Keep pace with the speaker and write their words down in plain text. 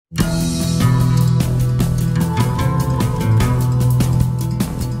Hi.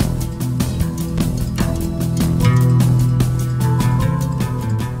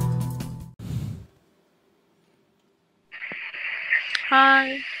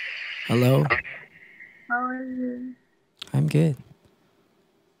 Hello. How are you? I'm good.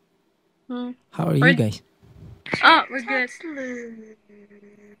 How are you guys? Oh, we're good.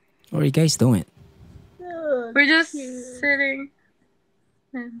 What are you guys doing? We're just sitting.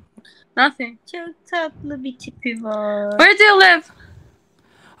 Nothing. Çok tatlı bir tipi var. Where do you live?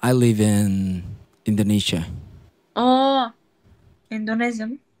 I live in Indonesia. Oh. Endonezya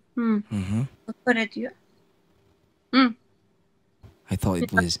mı? Mm-hmm. Kore diyor. I thought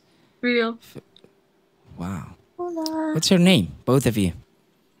it was. Real. Wow. Hola. What's your name, both of you?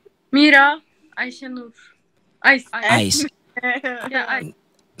 Mira. Ayşenur. Ice. Ice. Yeah, Ice.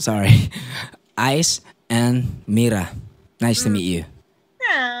 Sorry. Ice and Mira. Nice to meet you.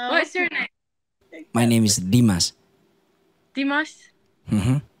 What's your name? My name is Dimas. Dimash?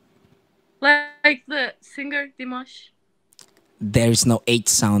 Mm-hmm. Like the singer Dimash? There's no H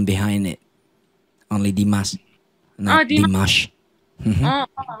sound behind it. Only Dimas. Not Dimash. Mm-hmm. Oh,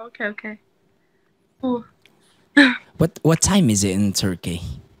 okay. Oh. What time is it in Turkey?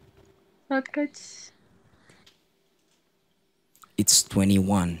 Not good. It's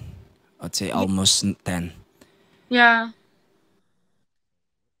 21. I'd say almost 10. Yeah.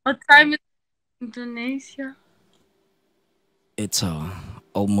 What time is Indonesia? It's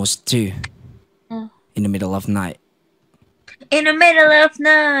almost 2 Oh. in the middle of night. In the middle of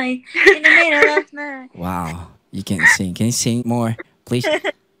night. In the middle of night. Wow. You can sing. Can you sing more, please?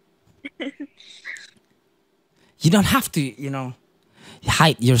 You don't have to,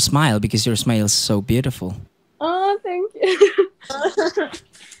 hide your smile because your smile is so beautiful. Oh, thank you.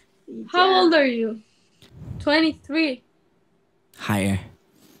 How old are you? 23. Higher.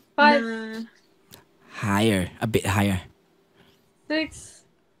 5. Higher. A bit higher. 6.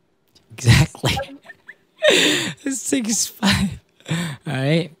 Exactly. 6'5". All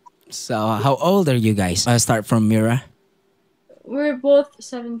right. So, how old are you guys? I'll start from Mira. We're both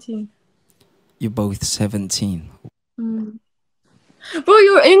 17. You're both 17. Bro,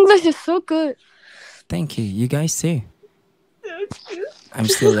 your English is so good. Thank you. You guys too. I'm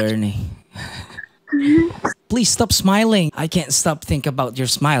still learning. Please stop smiling. I can't stop think about your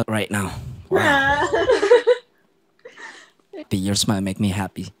smile right now. Wow. Your smile make me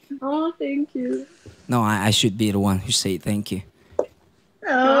happy. Oh, thank you. No, I should be the one who say thank you.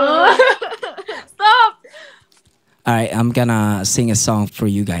 Oh. Stop. All right, I'm gonna sing a song for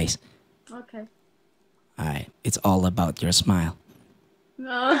you guys. Okay. All right, it's all about your smile.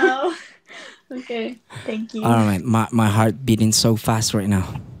 No. Okay. Thank you. All right, my heart beating so fast right now.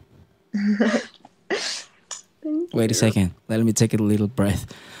 Wait a second. Let me take a little breath.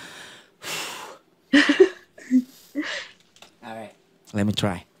 All right, let me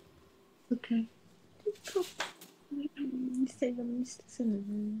try. Okay.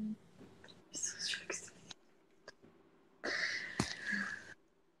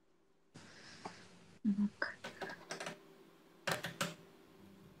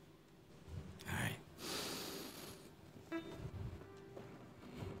 All right.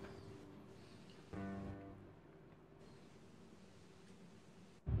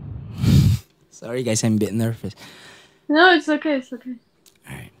 Sorry, guys, I'm a bit nervous. No, it's okay. It's okay.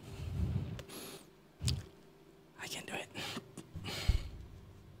 All right. I can do it.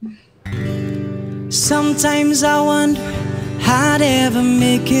 Sometimes I wonder how I'd ever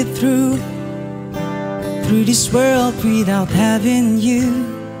make it through this world without having you.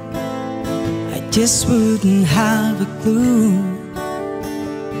 I just wouldn't have a clue.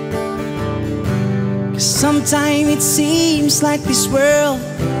 'Cause sometimes it seems like this world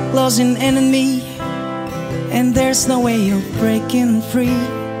lost an enemy, and there's no way of breaking free.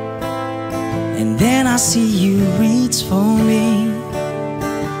 And then I see you reach for me.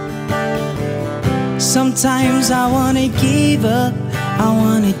 Sometimes I wanna give up, I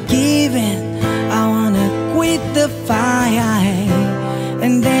wanna give in, I wanna quit the fight.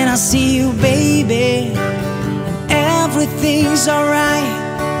 And then I see you, baby, and everything's alright.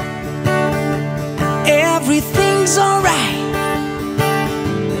 Everything's alright.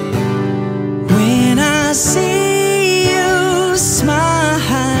 When I see you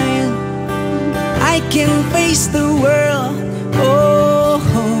smile, I can face the world. Oh,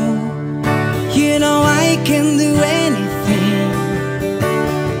 you know I can do anything.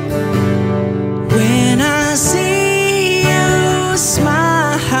 When I see you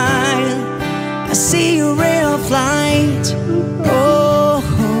smile, I see a ray of light. Oh,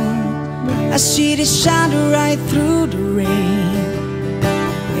 I see the shadow right through the rain.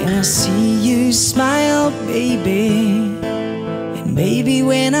 When I see you smile, baby, and baby,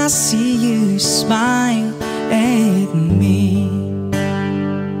 when I see you smile at me.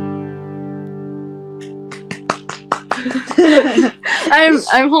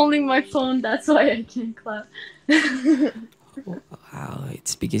 I'm holding my phone, that's why I can't clap. Wow,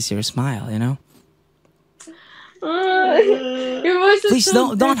 it's because your smile, you know. Your voice is Please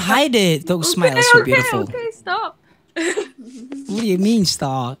so don't hide it. Those smiles are so beautiful. Okay, stop. What do you mean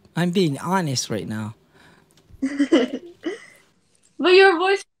stop? I'm being honest right now. But your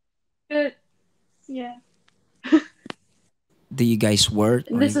voice is good. Yeah. Do you guys work?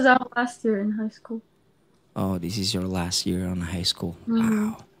 This is our last year in high school. Oh, this is your last year on high school.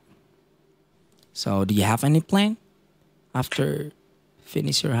 Wow. So, do you have any plan after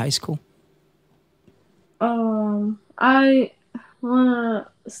finish your high school? I wanna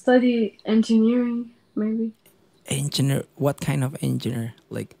study engineering, maybe. Engineer? What kind of engineer?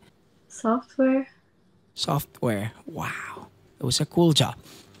 Like Software. software. Wow, it was a cool job.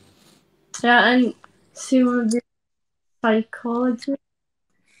 Yeah, and she wanna be psychologist.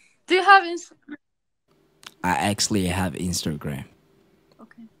 Do you have Instagram? I actually have Instagram.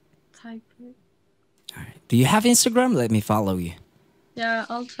 Okay, type it. All right. Do you have Instagram? Let me follow you. Yeah,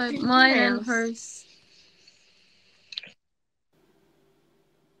 I'll type mine and hers.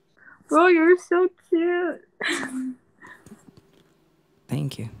 Bro, you're so cute.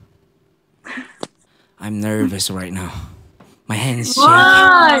 Thank you. I'm nervous right now. My hands shaking.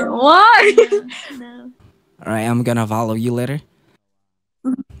 Why? Why? No. All right, I'm gonna follow you later.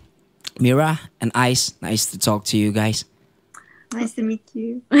 Mira and Ice, nice to talk to you guys. Nice to meet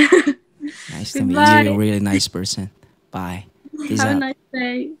you. Nice to meet Goodbye. you. You're a really nice person. Bye. Peace Have a out. nice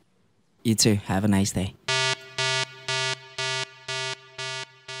day. You too. Have a nice day.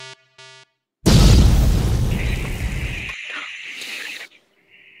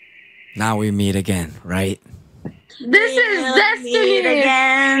 Now we meet again, right? This is We'll destiny. meet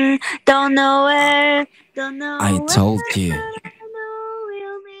again. Don't know where. Don't know. I where, told you. don't know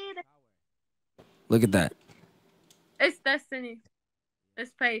we'll meet. Look at that. It's destiny.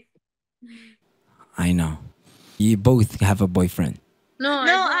 It's fate. I know. You both have a boyfriend. No,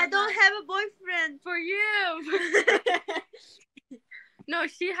 No, I don't have a boyfriend. For you. No,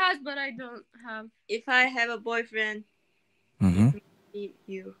 she has, but I don't have. If I have a boyfriend, Mm-hmm. meet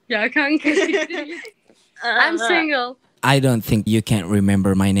you. Yeah, I can't get I'm single. I don't think you can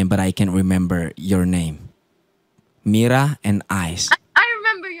remember my name, but I can remember your name. Mira and Ice. I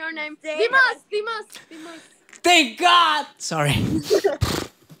remember your name. Dimas. Thank God! Sorry.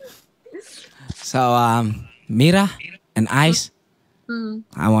 So, Mira and Ice,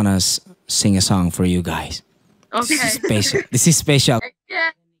 I want to sing a song for you guys. Okay. This is special. This is special.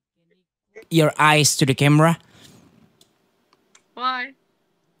 Yeah. Your eyes to the camera. Why?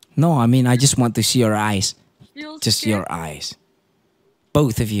 No, I mean, I just want to see your eyes. You'll Just skip? your eyes.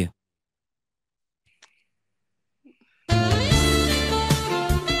 Both of you.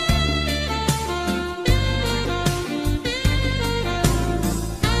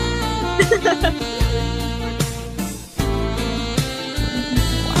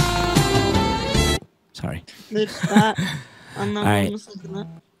 Sorry. Alright.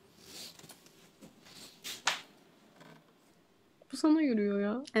 Bu sana yürüyor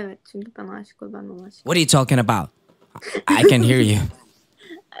ya. Evet, çünkü bana aşık ol, ben de ona aşık. What are you talking about? I can hear you.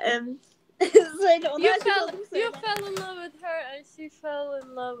 Söyle, ona You aşık fell, oldum, söyle. you fell in love with her and she fell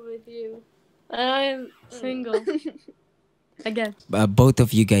in love with you. And I'm single. Again. Both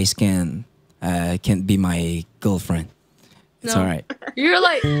of you guys can be my girlfriend. It's No. alright. You're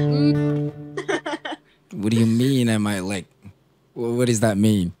like, What do you mean? Am I like? What does that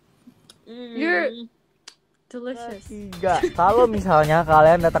mean? you're delicious. Tiga, kalau misalnya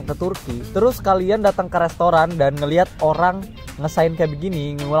kalian datang ke Turki, terus kalian datang ke restoran dan ngelihat orang ngesain kayak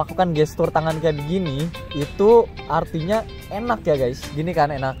begini, melakukan gestur tangan kayak begini, itu artinya enak ya guys. Gini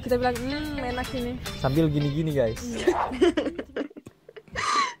kan enak. Kita bilang, enak ini. Sambil gini-gini guys.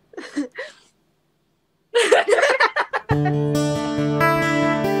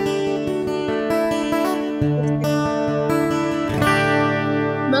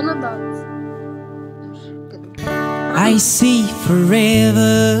 Bana da. I see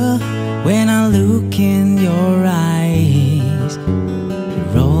forever when I look in your eyes.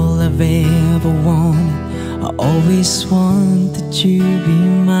 You're all I've ever wanted. I always wanted you to be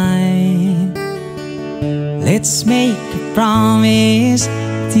mine. Let's make a promise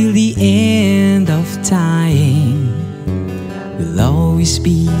till the end of time. We'll always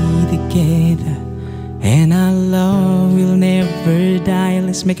be together, and our love will never die.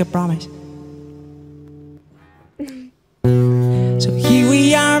 Let's make a promise. So here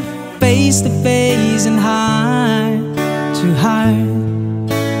we are face to face and heart to heart.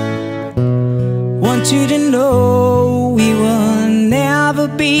 Want you to know we will never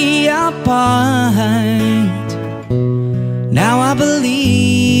be apart. Now I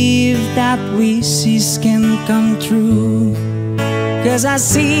believe that wishes can come true, 'cause I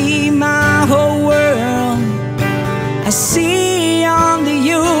see my whole world, I see only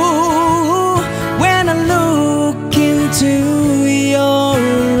you. When I look into your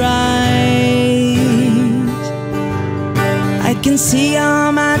eyes, I can see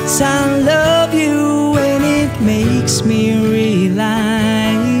how much I love you, and it makes me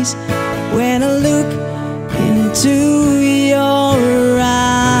realize. When I look into your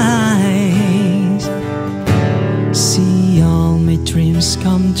eyes, see all my dreams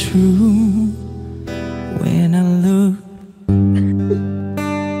come true. When I look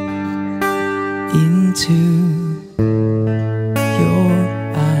into your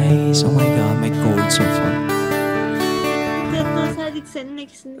eyes. Oh my god, my chords so far.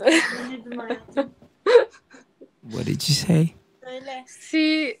 What did you say? She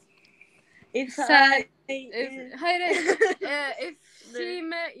If said if she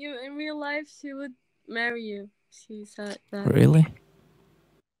met you in real life, she would marry you. She said that. Really?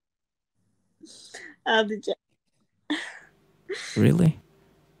 Really?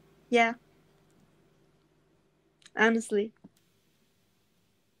 Yeah. Honestly.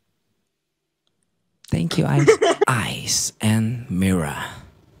 Thank you, Ice. Ice and Mira.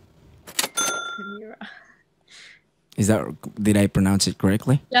 Mira. Is that, did I pronounce it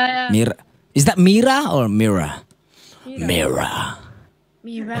correctly? Yeah. Mira. Is that Mira or Mira? Mira.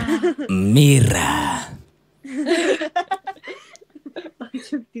 Mira. Mira. Mira.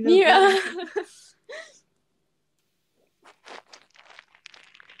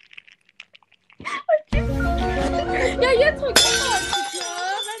 Ya git artık ya.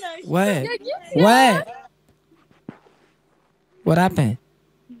 What? Ya git ya. What? What happened?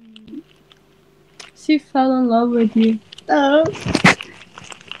 She fell in love with you. Oh.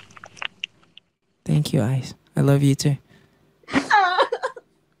 Thank you, Ice. I love you too.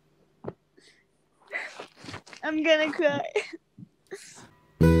 I'm gonna cry.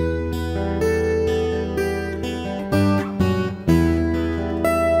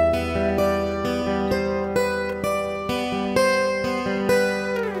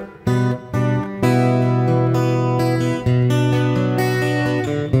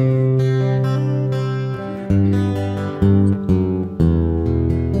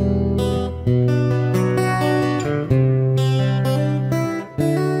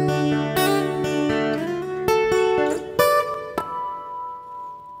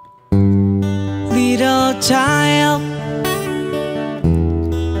 Little child,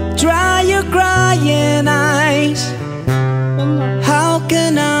 dry your crying eyes. How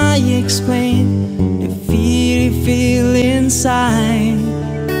can I explain the fear you feel inside?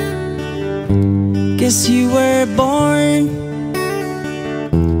 Guess you were born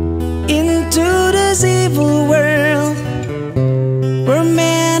into this evil world, where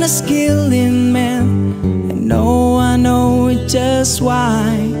man is killing man, and I know just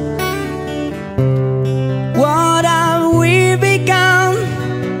why. What have we become?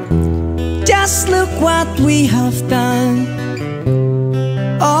 Just look what we have done.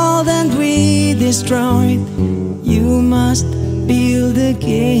 All that we destroyed, you must build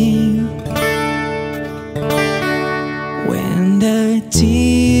again. When the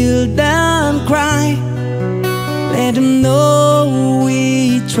children cry, let them know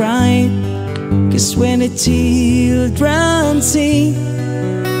we tried. 'Cause when the children sing,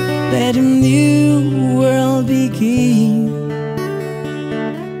 let a new world begin.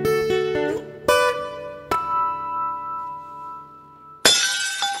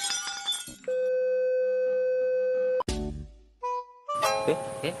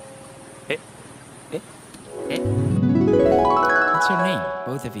 What's your name,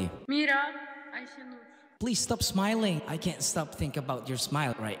 both of you? Mira, Ayşenur. Please stop smiling. I can't stop thinking about your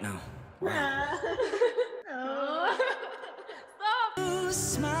smile right now. Stop.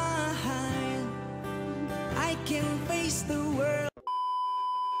 Smile, I can face the world.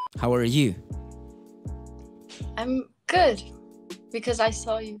 How are you? I'm good because I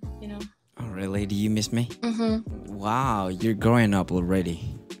saw you, you know. Oh, really? Do you miss me? Mm-hmm. Wow, you're growing up already.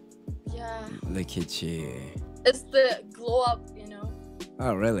 Yeah. Look at you. It's the glow up, you know.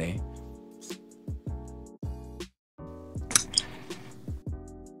 Oh, really?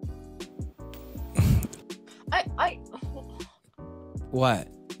 I What?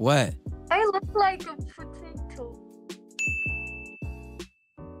 What? I look like a potato.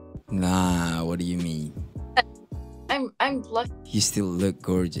 Nah, what do you mean? I'm lucky. You still look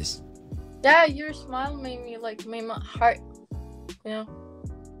gorgeous. Yeah, your smile made my heart,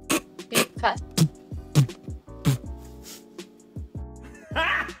 beat fast.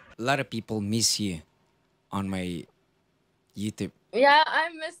 A lot of people miss you on my YouTube. Yeah, I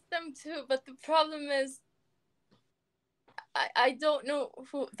miss them too, but the problem is I don't know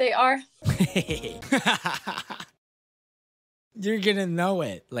who they are. You're gonna know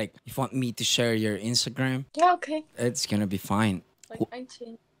it. Like, if you want me to share your Instagram, Yeah, okay. it's gonna be fine. Like, I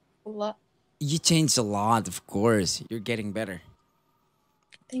changed a lot. You changed a lot, of course. You're getting better.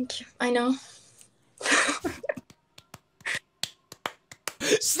 Thank you. I know.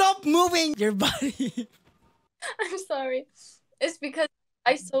 Stop moving your body. I'm sorry. It's because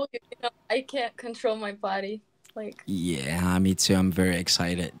I told you, I can't control my body. Like, Yeah, me too. I'm very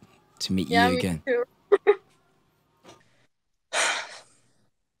excited to meet yeah, you me again. too.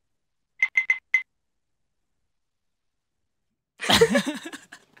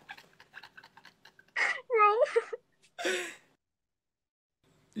 Bro.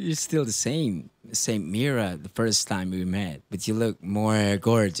 You're still the same Mira the first time we met, but you look more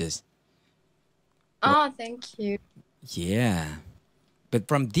gorgeous. Oh, thank you. Yeah, but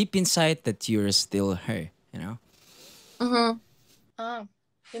from deep inside that you're still her, Mm-hmm.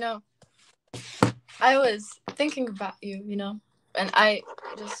 I was thinking about you, and I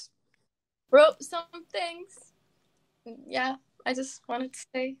just wrote some things. Yeah, I just wanted to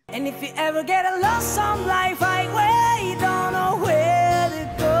say. And if you ever get lost on life highway, don't know where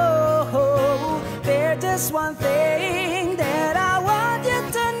to go, there's just one thing that I want you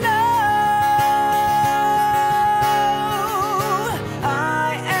to know.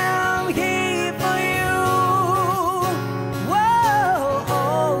 I am here for you. Whoa,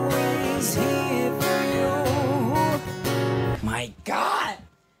 always here for you. My God.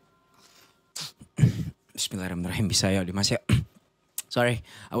 Bismillahirrahmanirrahim. Bisaya, Dimas. Sorry,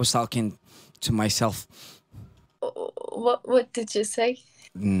 I was talking to myself. What did you say?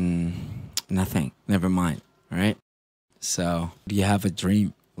 Nothing. Never mind. All right. So, do you have a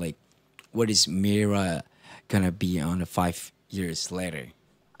dream? Like, what is Mira gonna be on 5 years later?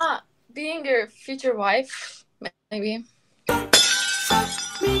 Being your future wife, maybe.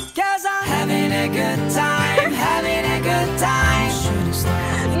 Because I'm having a good time, having a good time.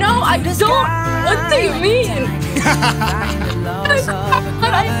 No, I don't. What do you mean? What I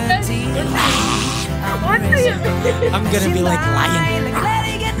said. What do you mean? I'm gonna be like lion.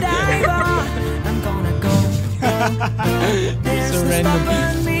 I'm gonna go. You're so random.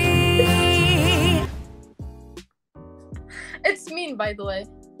 It's mean, by the way.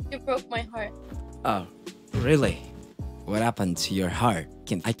 You broke my heart. Oh, really? What happened to your heart?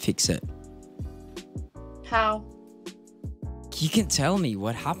 Can I fix it? How? You can tell me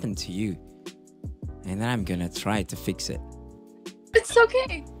what happened to you, and then I'm gonna try to fix it. It's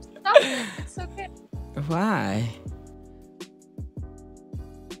okay. Stop it. It's okay. Why?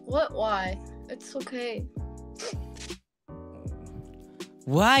 What? Why? It's okay.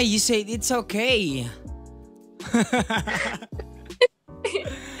 Why? You said it's okay.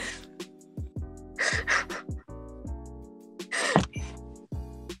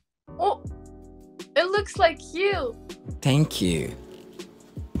 Oh, it looks like you. Thank you.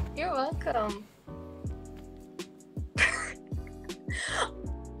 You're welcome.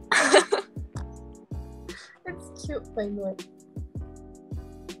 It's cute, by the way.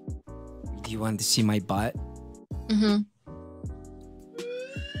 Do you want to see my butt? Mm-hmm.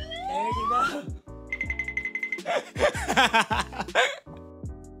 There you go.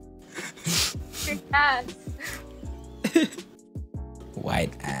 Your ass.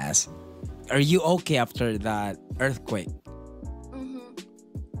 White ass. Are you okay after that earthquake? Mm-hmm.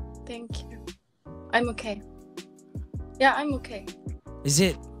 Thank you. I'm okay. Yeah, I'm okay. Is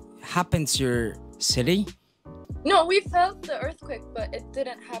it happened to your city? No, we felt the earthquake, but it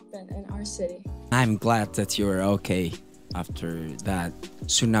didn't happen in our city. I'm glad that you're okay after that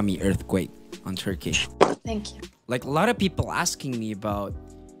tsunami earthquake on Turkey. Thank you. Like, a lot of people asking me about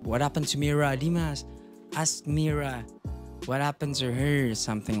what happened to Mira. Dimas, ask Mira what happened to her,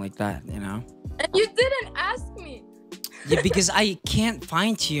 something like that, And you didn't ask me. Yeah, because I can't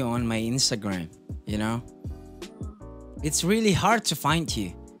find you on my Instagram, It's really hard to find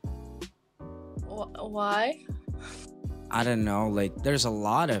you. Why? I don't know, like, there's a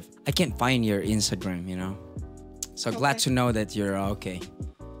lot of... I can't find your Instagram, So glad to know that you're okay.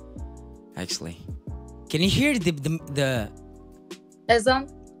 Actually. Can you hear the... Ezan?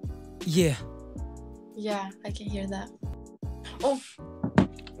 Yeah. Yeah, I can hear that. Oh.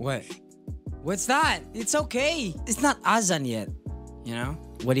 What? What's that? It's okay. It's not Azan yet,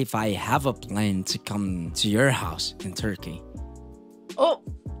 What if I have a plan to come to your house in Turkey? Oh.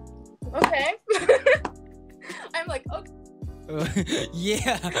 Okay. I'm like, okay.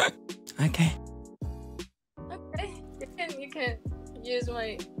 Yeah. Okay. Okay. You can use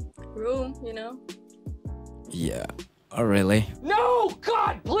my room, you know. Yeah. Oh, really? No!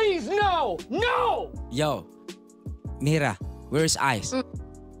 God, please, no! No! Yo, Mira, where's Ice?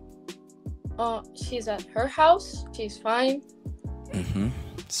 She's at her house. She's fine.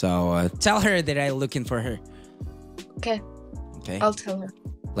 So, tell her that I'm looking for her. Okay. Okay? I'll tell her.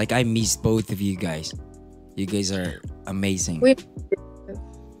 Like, I miss both of you guys. You guys are amazing.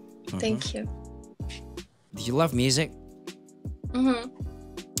 Thank you. Do you love music?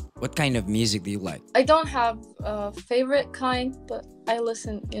 What kind of music do you like? I don't have a favorite kind, but I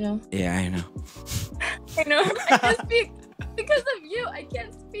listen, you know. Yeah, I know. I know. I can't speak. Because of you, I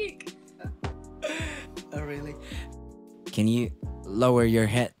can't speak. Oh, really? Can you lower your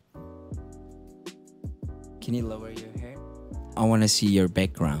head? Can you lower your hair? I want to see your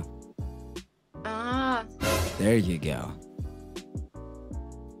background. Ah. There you go.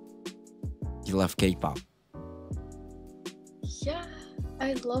 You love K-pop? Yeah,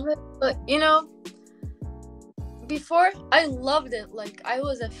 I love it. But, you know, before, I loved it. Like, I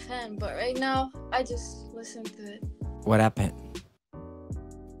was a fan. But right now, I just listen to it. What happened?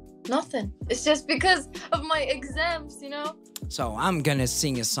 Nothing. It's just because of my exams, you know? So I'm gonna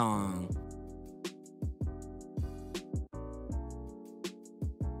sing a song.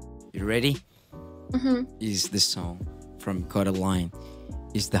 You ready? Is this song from Codaline.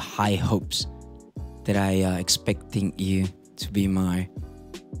 Is the high hopes that I expecting you to be my.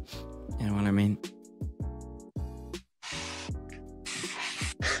 You know what I mean?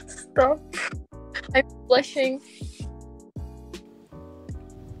 Stop. I'm blushing.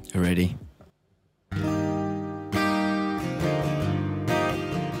 You ready?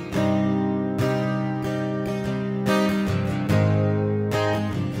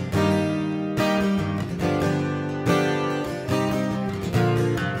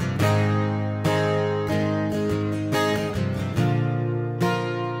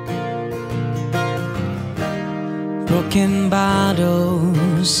 Broken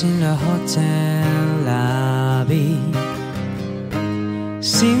bottles in the hotel lobby.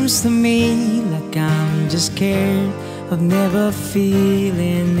 Seems to me like I'm just scared of never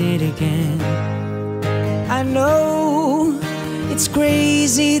feeling it again. I know it's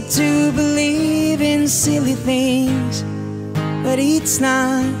crazy to believe in silly things, but it's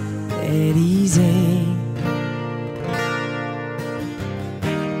not that easy.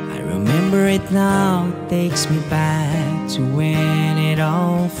 I remember it now, it takes me back to when it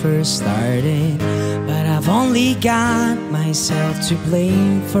all first started. But I've only got myself to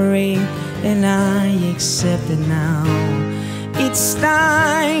blame for it, and I accept it now. It's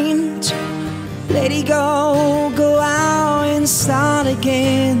time to let it go, go out and start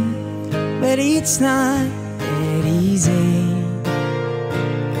again. But it's not that easy.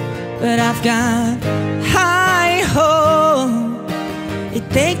 But I've got high hope. It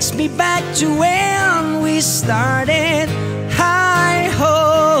takes me back to when we started. High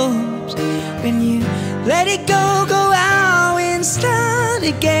hopes. When you let it go, go out and start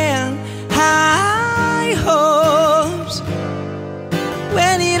again. High hopes.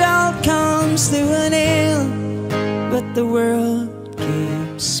 When it all comes to an end, but the world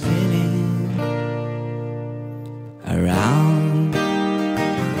keeps spinning around.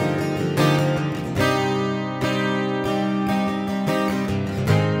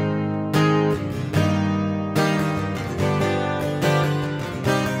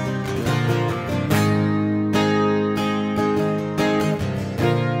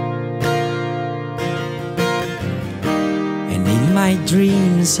 My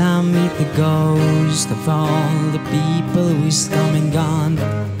dreams, I meet the ghost of all the people who's come and gone.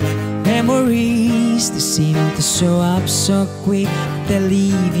 Memories, they seem to show up so quick, they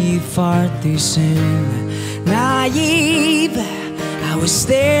leave you far too soon. Naive, I was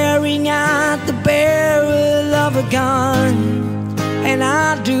staring at the barrel of a gun, and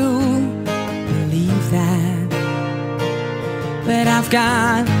I do believe that. But I've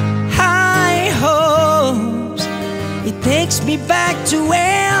got high hopes. It takes me back to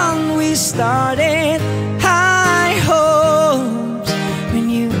when we started. High hopes.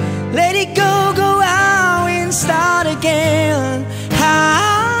 When you let it go, go out and start again.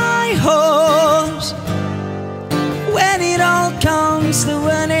 High hopes. When it all comes to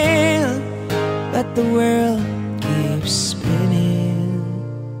an end, but the world keeps spinning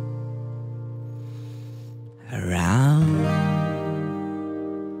around.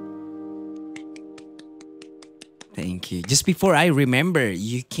 Thank you. Just before I remember,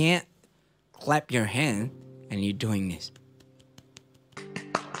 you can't clap your hand and you're doing this.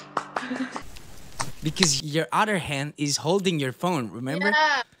 Because your other hand is holding your phone, remember?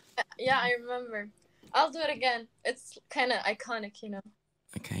 Yeah. Yeah, I remember. I'll do it again. It's kind of iconic, you know.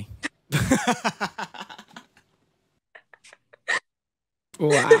 Okay.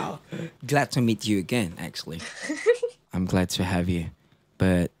 Wow. Glad to meet you again, actually. I'm glad to have you.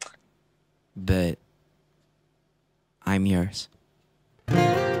 But I'm yours.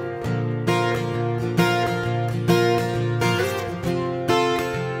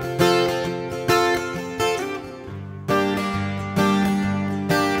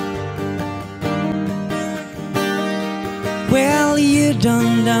 Well, you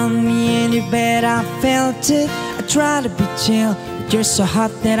done me any bad, I felt it. I tried to be chill, but you're so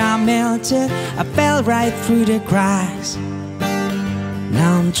hot that I melted. I fell right through the cracks.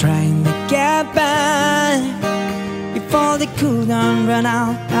 Now I'm trying to get back before the cool down run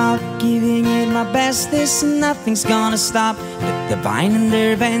out, giving it my best. This nothing's gonna stop the divine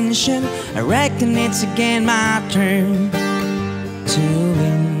intervention. I reckon it's again my turn to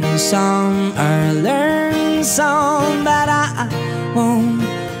win some or learn some, but I won't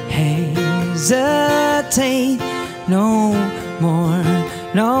hesitate no more,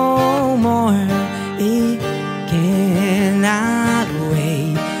 no more. It cannot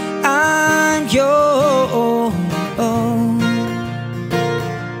wait. I'm yours.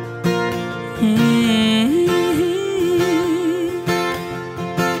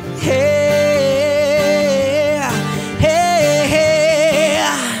 Hey, hey, hey.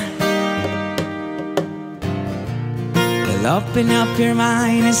 Well, open up your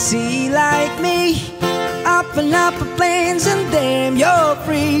mind and see like me. Open up a plains and damn, you're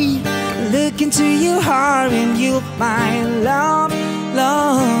free. Look into your heart and you'll find love,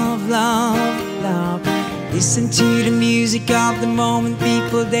 love, love, love. Listen to the music of the moment,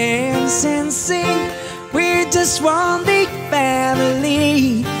 people dance and sing. We're just one big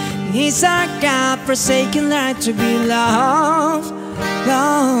family. It's our God-forsaken right to be loved,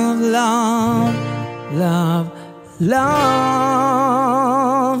 love, love, love, love.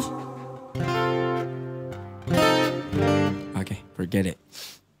 Okay, forget it.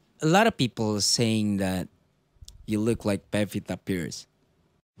 A lot of people saying that you look like Pevita Pierce.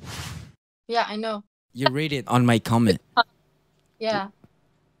 Yeah, I know. You read it on my comment. Yeah.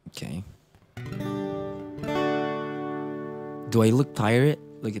 Okay. Do I look tired?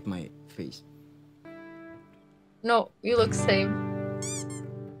 Look at my face. No, you look same.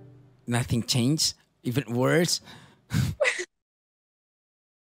 Nothing changed? Even worse?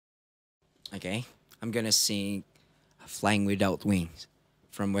 Okay. I'm gonna sing Flying Without Wings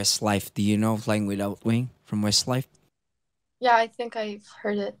from Westlife. Do you know Flying Without Wings from Westlife? Yeah, I think I've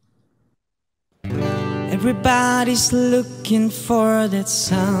heard it. Everybody's looking for that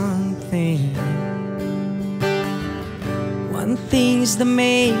something. One thing's that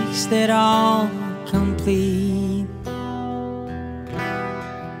makes that all complete.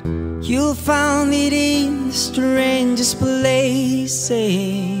 You'll find it in the strangest places,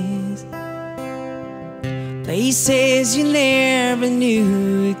 places you never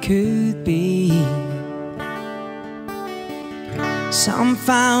knew it could be. Some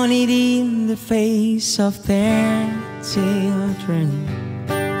found it in the face of their children.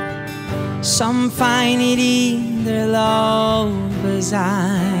 Some find it in their lovers'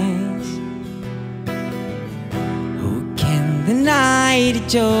 eyes. Who can deny the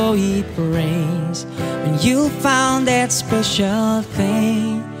joy it brings when you found that special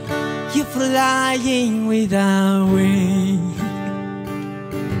thing? You're flying without wings.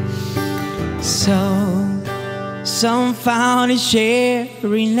 So some found it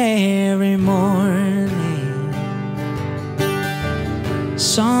sharing every morning,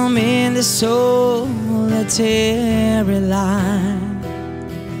 some in the solitary life.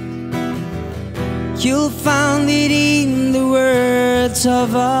 You'll find it in the words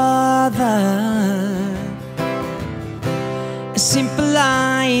of others. A simple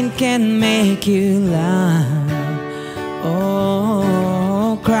line can make you laugh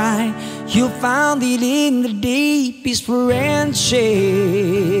or cry. You found it in the deepest friendship,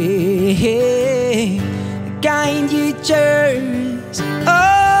 the kind you cherish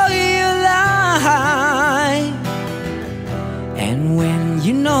all your life. And when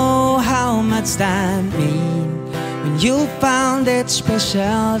you know how much that means, when you found that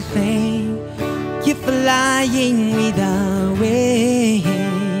special thing, you're flying without wings.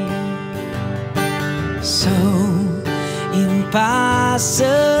 So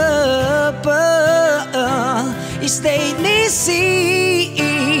impossible, it stayed missing.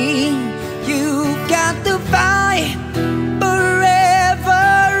 You got to fight for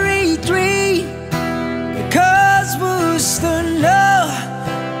every dream, 'cause who's to know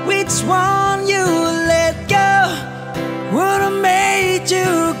which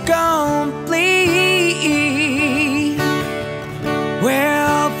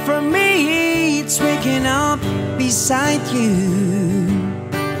beside you,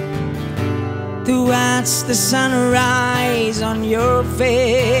 to watch the sunrise on your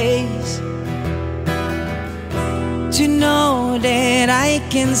face, to know that I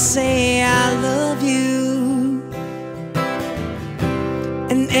can say I love you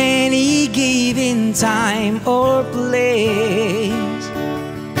in any given time or place.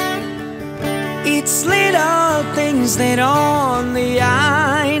 It's little things that only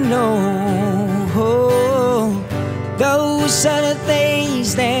I know. Those are the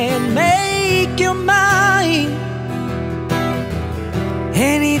things that make you mine.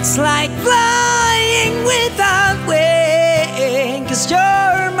 And it's like flying without wings, 'cause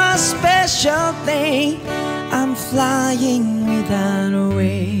you're my special thing. I'm flying without a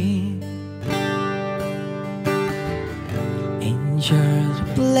wing. And you're the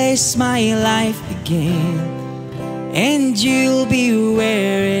place my life began, and you'll be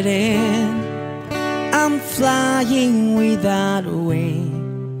where it ends. I'm flying without a wing,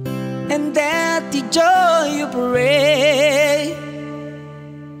 and that the joy you bring.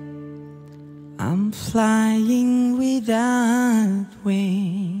 I'm flying without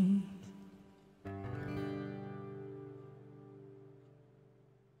wings.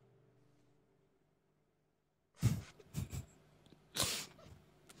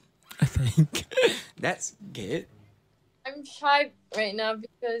 I think that's good. I'm shy right now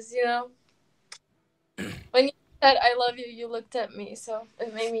because, you know, when you said I love you, you looked at me, so it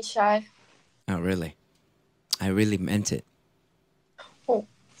made me shy. Oh, really? I really meant it. Oh,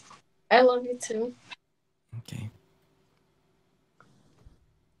 I love you too. Okay.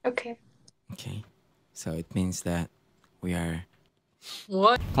 Okay. Okay. So it means that we are...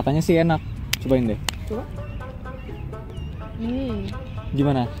 Katanya sih enak. Cobain deh. Coba.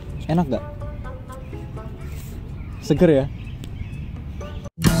 Gimana? Enak gak? Seger ya?